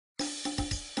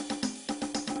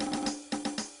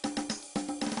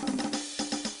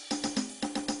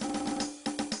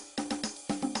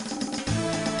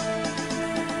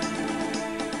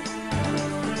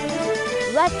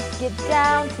Let's get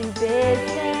down to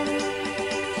business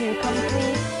to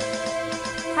complete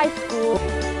high school.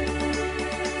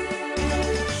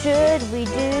 Should we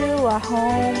do our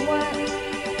homework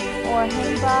or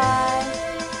hang by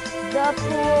the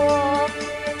pool?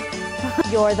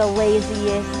 You're the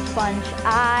laziest bunch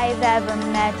I've ever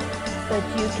met, but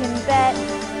you can bet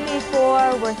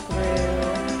before we're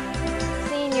through,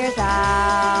 seniors,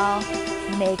 I'll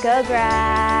make a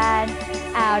grad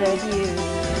out of you.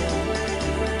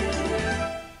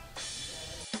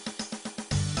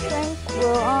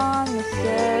 Tranquil on the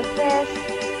surface,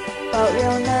 but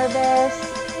real nervous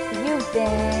you've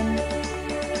been.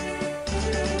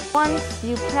 Once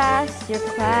you pass your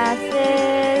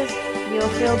classes, you'll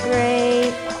feel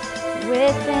great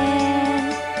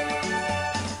within.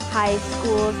 High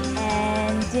school's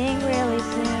ending really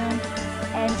soon,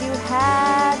 and you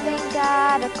haven't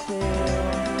got a clue.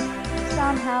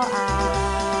 Somehow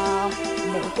I'll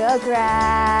make a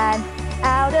grad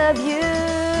out of you.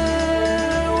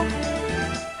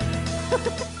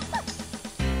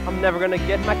 I'm never gonna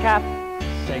get my cap.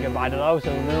 Say goodbye to those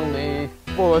who knew me.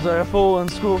 Boys are full in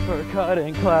school for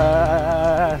cutting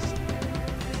class.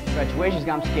 Graduation's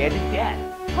got me scared to death.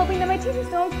 Hoping that my teachers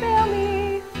don't fail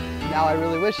me. Now I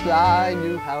really wish that I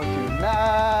knew how to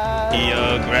math. Be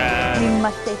a grad. You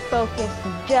must stay focused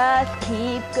and just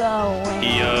keep going.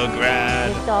 Be a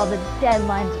grad. With all the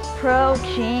deadlines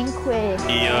approaching quick.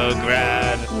 Be a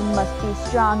grad. You must be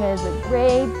strong as a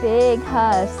great big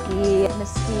husky,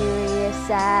 mysterious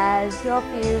as your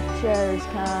future's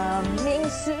coming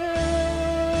soon.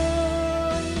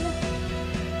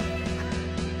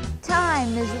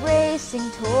 Time is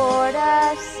racing toward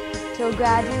us till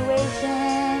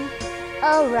graduation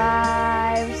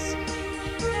arrives.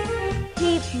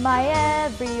 Keep my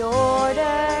every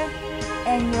order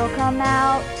and you'll come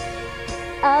out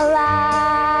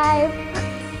alive.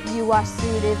 You are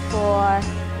suited for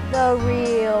the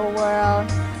real world,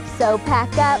 so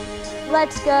pack up,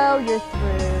 let's go, you're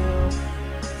through.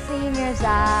 Seniors,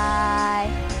 I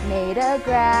made a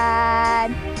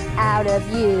grad out of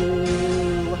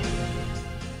you.